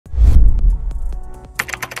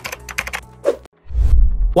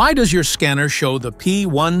Why does your scanner show the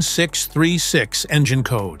P1636 engine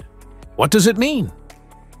code? What does it mean?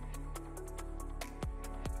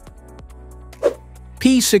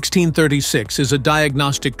 P1636 is a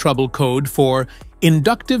diagnostic trouble code for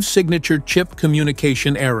Inductive Signature Chip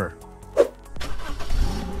Communication Error.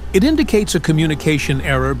 It indicates a communication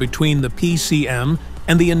error between the PCM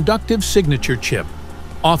and the inductive signature chip,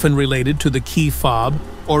 often related to the key fob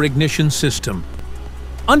or ignition system.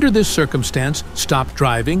 Under this circumstance, stop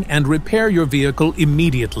driving and repair your vehicle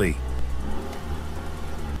immediately.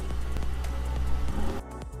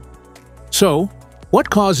 So, what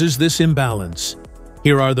causes this imbalance?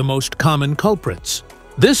 Here are the most common culprits.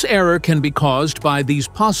 This error can be caused by these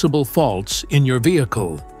possible faults in your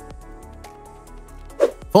vehicle.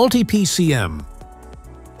 Faulty PCM,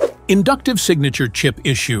 inductive signature chip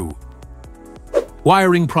issue,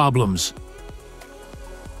 wiring problems.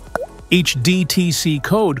 Each DTC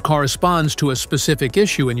code corresponds to a specific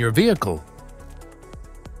issue in your vehicle.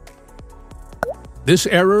 This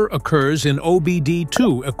error occurs in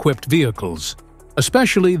OBD-II equipped vehicles,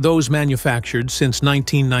 especially those manufactured since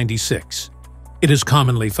 1996. It is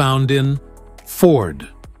commonly found in Ford.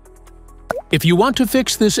 If you want to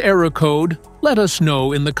fix this error code, let us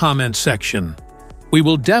know in the comments section. We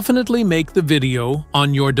will definitely make the video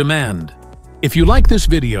on your demand. If you like this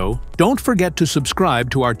video, don't forget to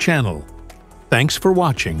subscribe to our channel. Thanks for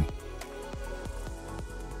watching.